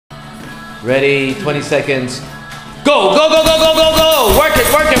Ready, 20 seconds. Go, go, go, go, go, go, go. Work it,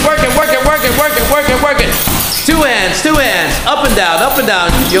 work it, work it, work it, work it, work it, work it, work it. Two hands, up and down, up and down.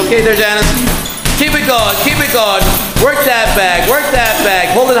 You okay there, Janice? Keep it going, keep it going. Work that back, work that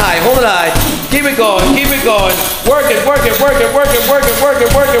back. Hold it high, hold it high. Keep it going, keep it going. Work it, work it, work it, work it, work it, work it,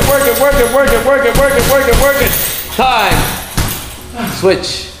 work it, work it, work it, work it, work it, work it, work it, work it. Time.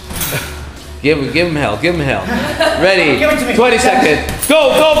 Switch. Give him hell, give him hell. Ready, 20 seconds. Go,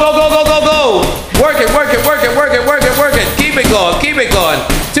 go, go, go, go, go, go. Work it, work it, work it, work it, work it, work it. Keep it going, keep it going.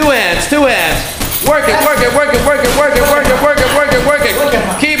 Two hands, two hands. Work it, work it, work it, work it, work it, work it, work it, work it, work it.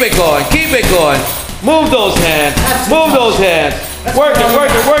 Keep it going, keep it going. Move those hands, move those hands. Work it,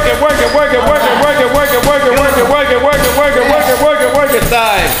 work it, work it, work it, work it, work it, work it, work it, work it, work it, work it, work it, work it, work it, work it, work it.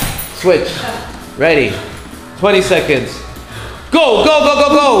 Time. Switch. Ready. 20 seconds. Go, go, go, go,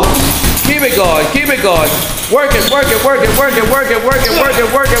 go. Keep it going, keep it going. Work it, work it, work it, work it, work it, work it, work it,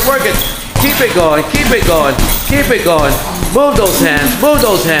 work it, work it. Keep it going, keep it going, keep it going. Move those hands, move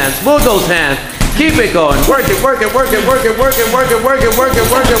those hands, move those hands. Keep it going. Work it, work it, work it, work it, work it, work it, work it, work it,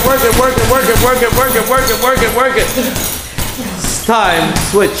 work it, work it, work it, work it, work it, work it, work it, work it, work it. Time.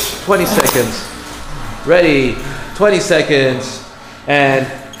 Switch. 20 seconds. Ready. 20 seconds. And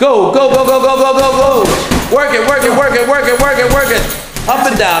go, go, go, go, go, go, go, go. Work it, work it, work it, work it, work it, work it. Up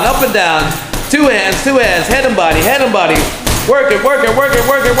and down, up and down. Two hands, head and body, head and body. Work it, work it, work it,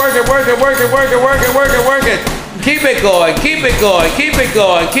 work it, work it, work it, work it, work it, work it, work it, work it. Keep it going, keep it going, keep it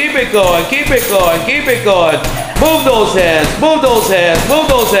going, keep it going, keep it going, keep it going. Move those hands, move those hands, move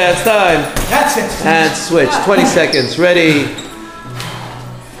those hands. Time. That's it. And switch. 20 seconds. Ready.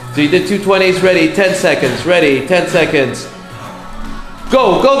 So you did 2 20s. Ready. 10 seconds. Ready. 10 seconds.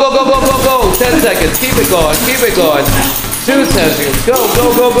 Go, go, go, go, go, go, go. 10 seconds. Keep it going, keep it going. 2 seconds. Go, go,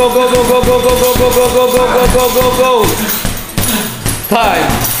 go, go, go, go, go, go, go, go, go, go, go, go, go, go, go, go. Time.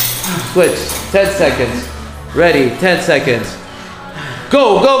 Switch. 10 seconds. Ready. 10 seconds.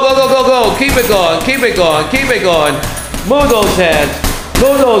 Go, go, go, go, go, go. Keep it going, keep it going, keep it going. Move those hands.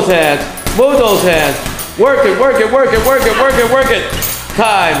 Move those hands. Move those hands. Work it, work it, work it, work it, work it, work it.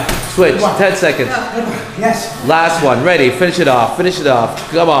 Time. Switch. 10 seconds. Yes. Last one. Ready. Finish it off. Finish it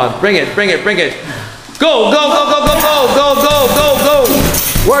off. Come on. Bring it, bring it, bring it. Go, go, go, go, go, go, go, go, go, go.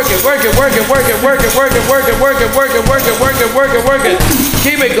 Work it, work it, work it, work it, work it, work it, work it, work it, work it, work it, work it, work it, work it.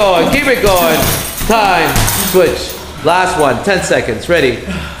 Keep it going, keep it going. Time. Switch. Last one. 10 seconds. Ready.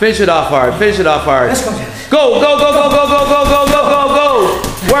 Finish it off hard. Finish it off hard. Let's go. Go, go, go, go, go, go, go, go, go, go, go.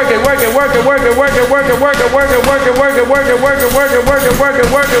 Work it, work it, work it, work it, work it, work it, work it, work it, work it, work it, work it, work it, work it, work it, work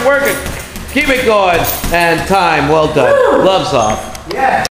it, work it, work it. Keep it going. And time. Well done. Gloves off. Yeah.